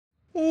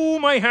Oh,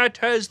 my hat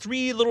has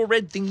 3 little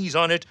red thingies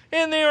on it,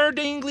 and they are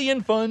dangly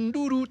and fun.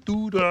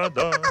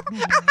 Doo-doo-doo-da-da.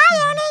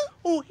 Hi, Ernie.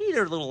 Oh, hey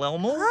there, little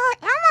Elmo. Oh,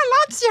 Elmo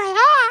likes your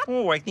hat.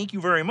 Oh, I thank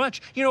you very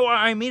much. You know,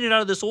 I made it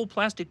out of this old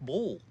plastic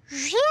bowl.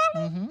 Really? Oh,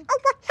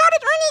 how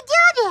did Ernie do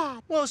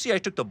that? Well, see, I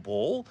took the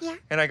bowl,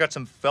 and I got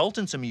some felt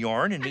and some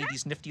yarn and made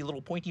these nifty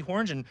little pointy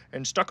horns and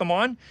stuck them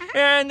on.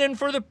 And then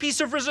for the piece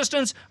of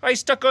resistance, I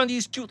stuck on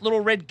these cute little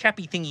red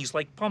cappy thingies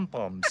like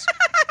pom-poms.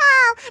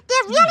 Oh,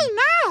 they're really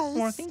nice.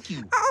 Oh, thank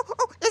you.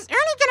 Oh, is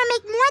Ernie gonna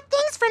make more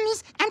things from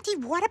these empty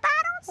water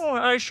bottles? Oh,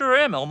 I sure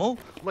am, Elmo.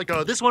 Like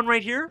this one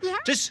right here. Yeah?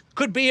 This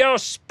could be our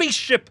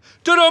spaceship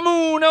to the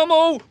moon,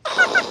 Elmo.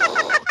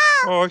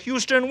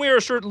 Houston, we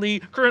are certainly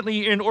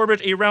currently in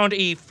orbit around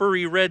a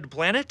furry red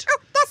planet. Oh,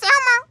 that's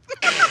Elmo.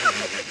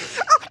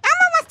 Oh,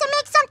 Elmo wants to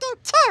make something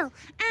too.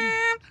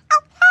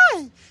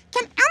 Hey,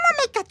 can Elmo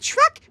make a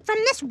truck from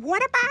this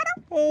water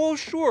bottle? Oh,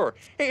 sure.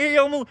 Hey,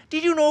 Elmo,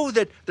 did you know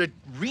that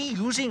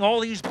reusing all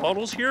these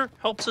bottles here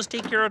helps us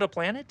take care of the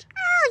planet?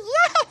 Oh,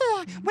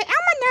 yeah. Well,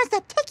 Elmo knows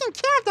that taking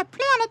care of the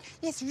planet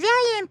is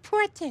very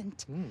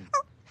important.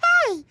 Oh,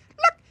 hey,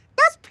 look,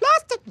 those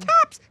plastic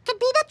tops could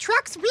be the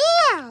truck's wheels.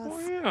 Oh,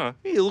 yeah.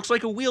 Hey, it looks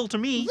like a wheel to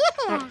me.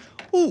 Yeah.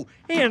 Oh,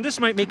 and this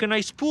might make a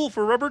nice pool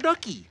for Rubber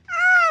Ducky.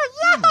 Oh,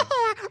 yeah.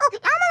 Oh,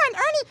 Elmo and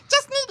Ernie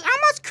just need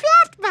Elmo's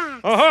craft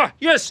box. Aha!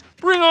 Yes!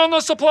 Bring on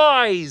the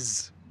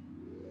supplies!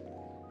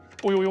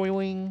 Oing, oing,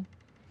 oing.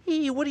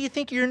 Hey, what do you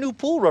think of your new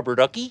pool, Rubber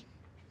Ducky?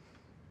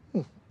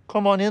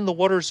 Come on in, the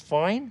water's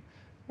fine.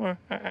 Well,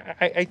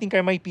 I think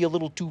I might be a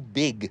little too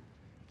big.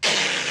 And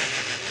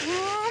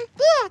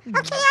there.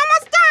 Okay,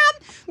 almost done.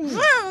 Vroom,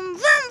 vroom,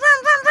 vroom,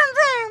 vroom, vroom,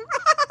 vroom.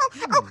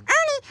 Oh,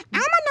 Ernie,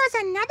 Elmo knows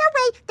another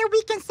way that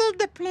we can save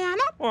the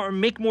planet. Or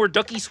make more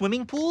ducky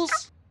swimming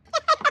pools?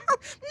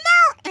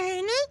 No,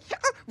 Ernie.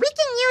 We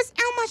can use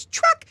Elmo's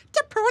truck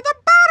to pull the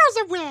bottles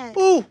away.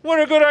 Oh, what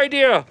a good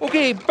idea.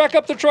 Okay, back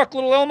up the truck,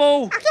 little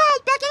Elmo. Okay,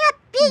 backing up.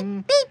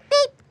 Beep,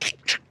 beep,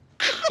 beep.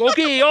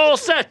 Okay, all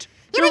set.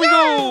 Here we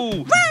go.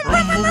 Vroom,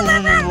 vroom, vroom,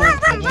 vroom, vroom, vroom,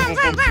 vroom, vroom,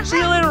 vroom, vroom. See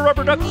you later,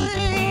 Rubber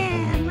Ducky.